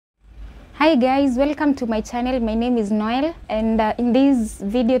Hi guys, welcome to my channel. My name is Noel, and in this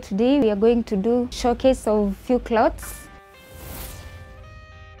video today we are going to do showcase of few clothes.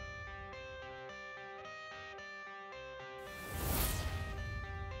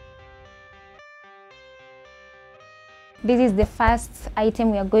 This is the first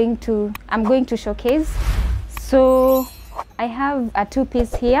item I'm going to showcase. So I have a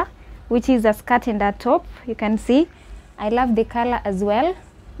two-piece here, which is a skirt and a top. You can see I love the color as well.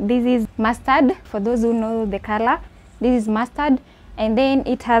 This is mustard, for those who know the color. This is mustard, and then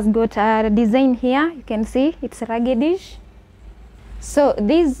it has got a design here. You can see it's ruggedish. So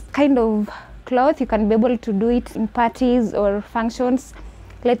this kind of cloth, you can be able to do it in parties or functions.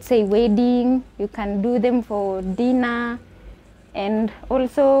 Let's say wedding, you can do them for dinner, and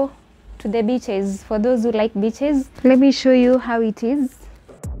also to the beaches, for those who like beaches. Let me show you how it is.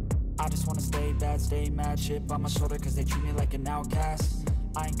 I just wanna stay bad, stay mad, chip on my shoulder cause they treat me like an outcast.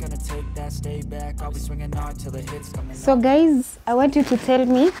 I ain't gonna take that, stay back, I'll be swinging hard till the hits come in. So guys, I want you to tell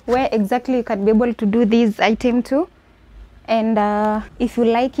me where exactly you can be able to do this item to, and if you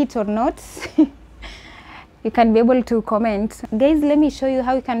like it or not. You can be able to comment. Guys, let me show you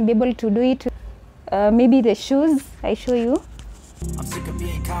how you can be able to do it. Maybe the shoes, I show you. I'm sick of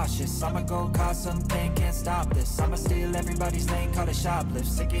being cautious, I'ma go cause something, can't stop this. I'ma steal everybody's lane, call it shoplift.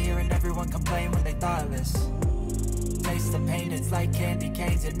 Sick of hearing everyone complain when they thoughtless. Taste the pain, it's like candy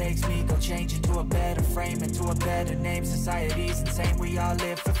canes. It makes me go change into a better frame, into a better name. Society's insane, we all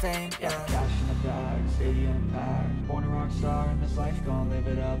live for fame, yeah. Cash in the bag, stadium packed. Born a rock star in this life, gonna live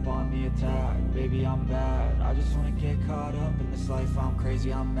it up on the attack. Baby, I'm bad, I just wanna get caught up in this life. I'm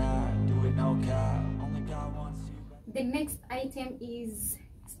crazy, I'm mad, do it no cap. Only God wants you. The next item is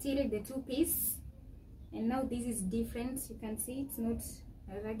still the two-piece, and now this is different. You can see it's not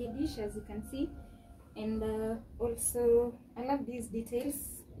ruggedish, as you can see. And also I love these details.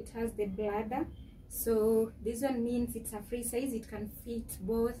 It has the bladder, so this one means it's a free size. It can fit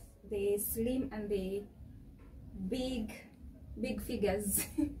both the slim and the big figures.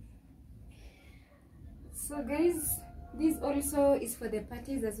 So guys, this also is for the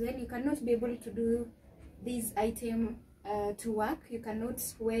parties as well. You cannot be able to do this item to work. You cannot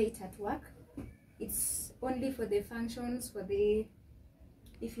wear it at work. It's only for the functions, for the,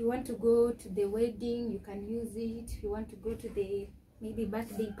 if you want to go to the wedding, you can use it. If you want to go to the maybe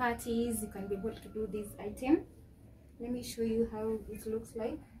birthday parties, you can be able to do this item. Let me show you how it looks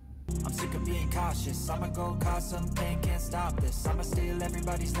like. I'm sick of being cautious, I'ma go cause something, can't stop this. I'ma steal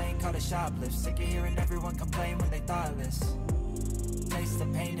everybody's lane, call it shoplift. Sick of hearing everyone complain when they thoughtless. Taste the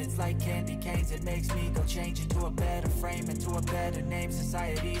pain, it's like candy canes. It makes me go change into a better frame, into a better name.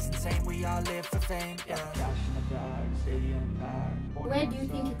 Society's insane, we all live for fame, yeah. Cash in the bag, stadium packed. Where do you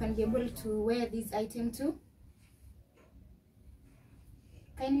think you can be able to wear this item to?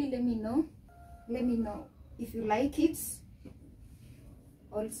 Kindly let me know. Let me know if you like it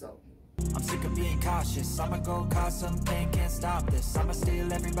also. I'm sick of being cautious, I'ma go cause something, can't stop this. I'ma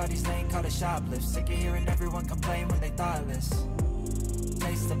steal everybody's lane, call it shoplift. Sick of hearing everyone complain when they thoughtless.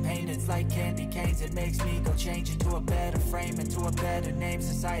 Taste the pain, it's like candy canes. It makes me go change into a better frame, into a better name.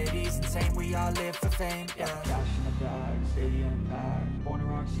 Society's insane, we all live for fame, yeah. Cash in the bag, stadium packed. Born a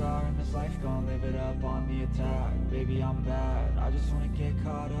rock star in this life, gonna live it up on the attack. Baby, I'm bad, I just wanna get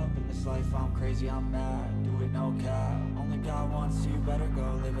caught up in this life. I'm crazy, I'm mad, do it no cap. Only God wants you, better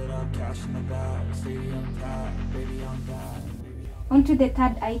go live it up. Cash in the bag, stadium packed. Baby, I'm bad. On to the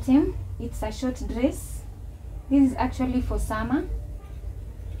third item. It's a short dress. This is actually for summer.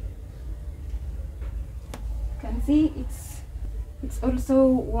 You can see it's also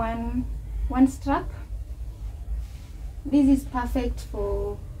one strap. This is perfect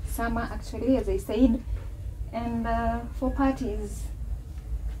for summer actually, as I said, and for parties,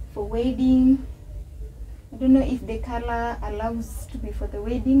 for wedding. I don't know if the color allows to be for the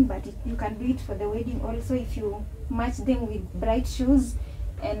wedding, but you can do it for the wedding also. If you match them with bright shoes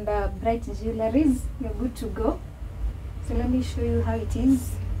and bright jewelries, you're good to go. So let me show you how it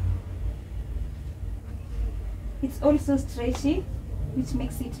is. It's also stretchy, which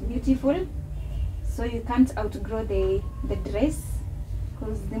makes it beautiful, so you can't outgrow the dress,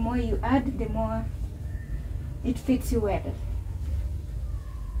 because the more you add, the more it fits you well.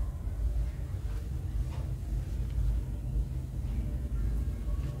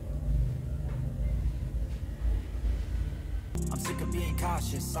 I'm sick of being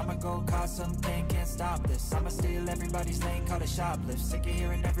cautious, I'ma go cause something, can't stop this. I'ma steal everybody's lane, call it shoplift. Sick of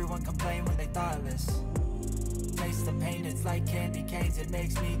hearing everyone complain when they thoughtless. Taste the pain, it's like candy canes. It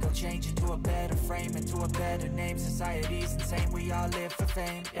makes me go change into a better frame, into a better name. Society's insane, we all live for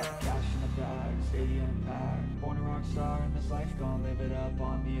fame. Yeah. Cash in the bag, stadium packed. Born a rock star in this life, gon' live it up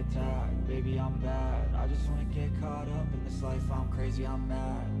on the attack. Baby, I'm bad, I just wanna get caught up in this life. I'm crazy, I'm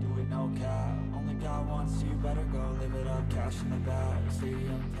mad, do it no cap. Only God wants, so you better go live it up. Cash in the bag,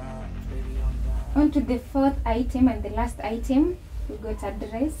 stadium packed. Baby, I'm bad. On to the fourth item and the last item. We got a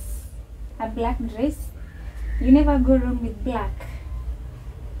dress, a black dress. You never go wrong with black.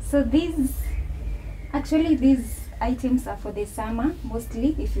 So these items are for the summer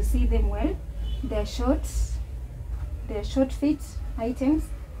mostly. If you see them well, they're short fit items.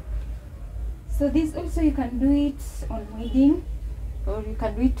 So this also, you can do it on wedding, or you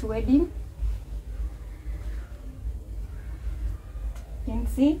can do it to wedding. You can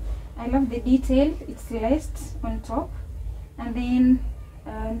see, I love the detail. It's laced on top, and then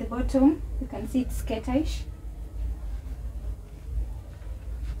on the bottom you can see it's skirtish.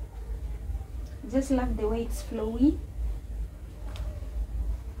 Just love the way it's flowy.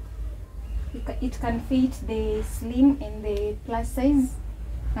 It can fit the slim and the plus size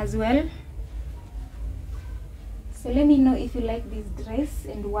as well. So let me know if you like this dress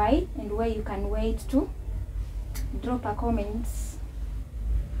and why you can wear it too. Drop a comment.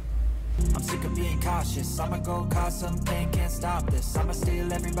 I'm sick of being cautious, I'ma go cause something, can't stop this. I'ma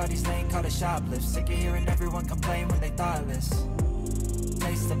steal everybody's lane, call it shoplift. Sick of hearing everyone complain when they thoughtless.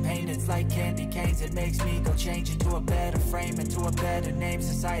 Taste the pain, it's like candy canes. It makes me go change into a better frame, into a better name.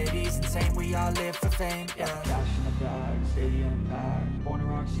 Society's insane, we all live for fame. Yeah. Cash in the bag, stadium packed. Born a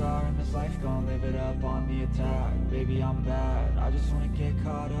rock star in this life, gon' live it up on the attack. Baby, I'm bad, I just wanna get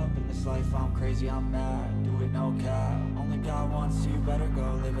caught up in this life. I'm crazy, I'm mad, do it no cap. Only God wants, so you better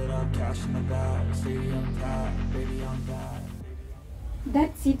go live it up. Cash in the bag, stadium packed. Baby, I'm bad.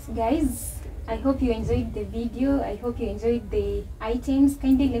 That's it, guys. I hope you enjoyed the video. I hope you enjoyed the items.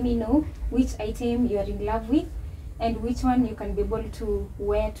 Kindly let me know which item you are in love with and which one you can be able to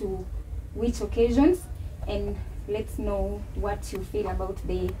wear to which occasions, and let's know what you feel about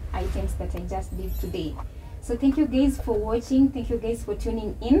the items that I just did today. So thank you guys for watching. Thank you guys for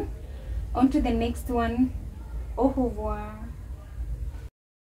tuning in. On to the next one. Au revoir.